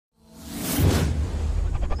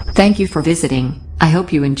Thank you for visiting. I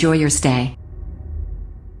hope you enjoy your stay.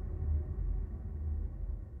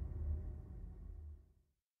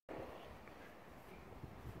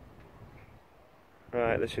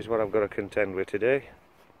 Right, this is what I've got to contend with today.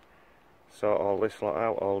 Sort all this lot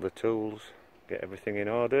out, all the tools, get everything in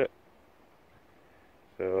order.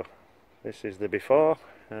 So this is the before,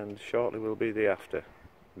 and shortly will be the after.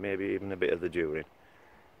 Maybe even a bit of the during.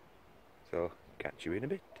 So, catch you in a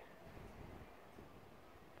bit.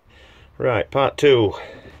 Right, part 2.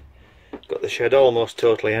 Got the shed almost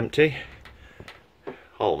totally empty.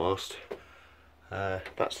 Almost.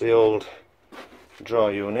 That's the old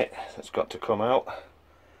drawer unit that's got to come out.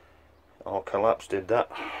 All collapsed, did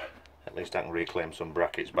that. At least I can reclaim some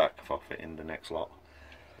brackets back for fitting the next lot.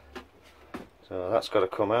 So that's got to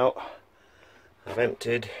come out. I've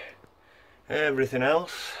emptied everything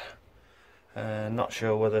else. Not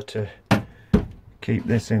sure whether to keep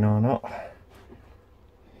this in or not.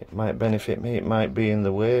 It might benefit me, it might be in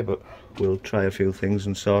the way, but we'll try a few things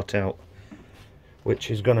and sort out which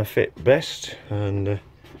is going to fit best. And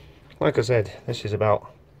like I said, this is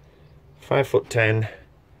about 5'10"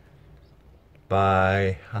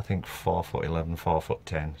 by I think 4'11",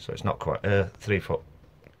 4'10", so it's not quite 3'10"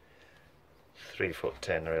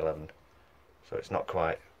 or 11, so it's not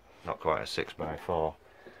quite a 6x4.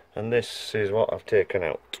 And this is what I've taken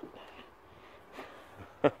out.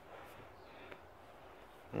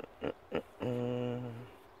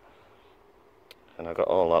 And I've got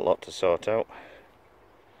all that lot to sort out.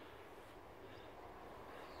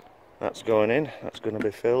 That's going in, that's going to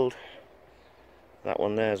be filled. That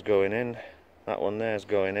one there's going in, that one there's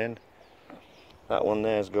going in, that one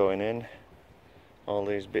there's going in. All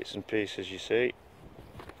these bits and pieces you see.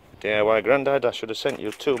 DIY Grandad, I should have sent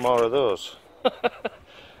you 2 more of those.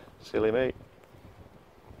 Silly me.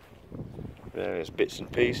 Various bits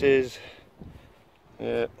and pieces.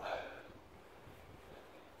 Yep.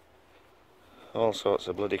 All sorts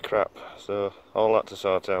of bloody crap. So, all that to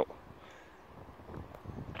sort out.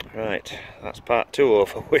 Right, that's part 2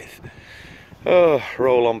 over with. Oh,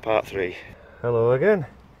 roll on part 3. Hello again.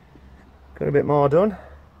 Got a bit more done.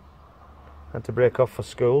 Had to break off for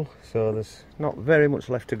school, so there's not very much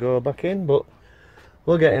left to go back in, but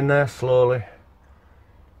we're getting there slowly.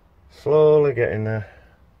 Slowly getting there.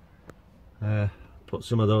 Put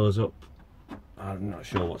some of those up. I'm not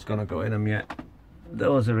sure what's going to go in them yet.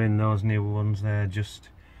 Those are in, those new ones there, just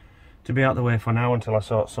to be out of the way for now until I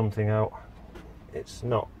sort something out. It's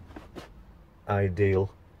not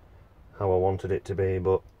ideal how I wanted it to be,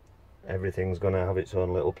 but everything's going to have its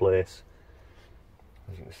own little place.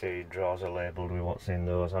 As you can see, drawers are labelled with what's in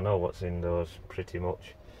those. I know what's in those pretty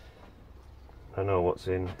much. I know what's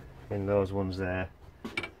in those ones there.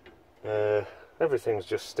 Everything's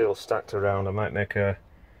just still stacked around. I might make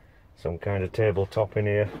some kind of tabletop in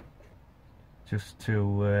here, just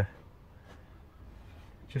to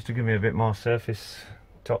give me a bit more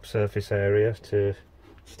top surface area to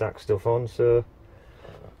stack stuff on. So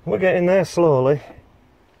we're getting there slowly.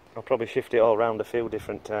 I'll probably shift it all around a few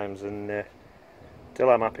different times and till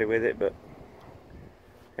I'm happy with it, but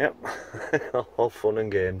yep. All fun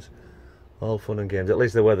and games. All fun and games. At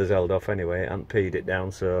least the weather's held off anyway, it hasn't peed it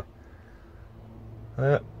down, so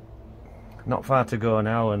not far to go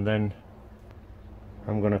now, and then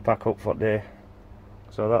I'm going to pack up for the day.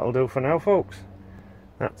 So that'll do for now, folks.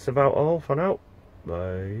 That's about all for now.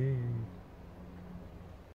 Bye.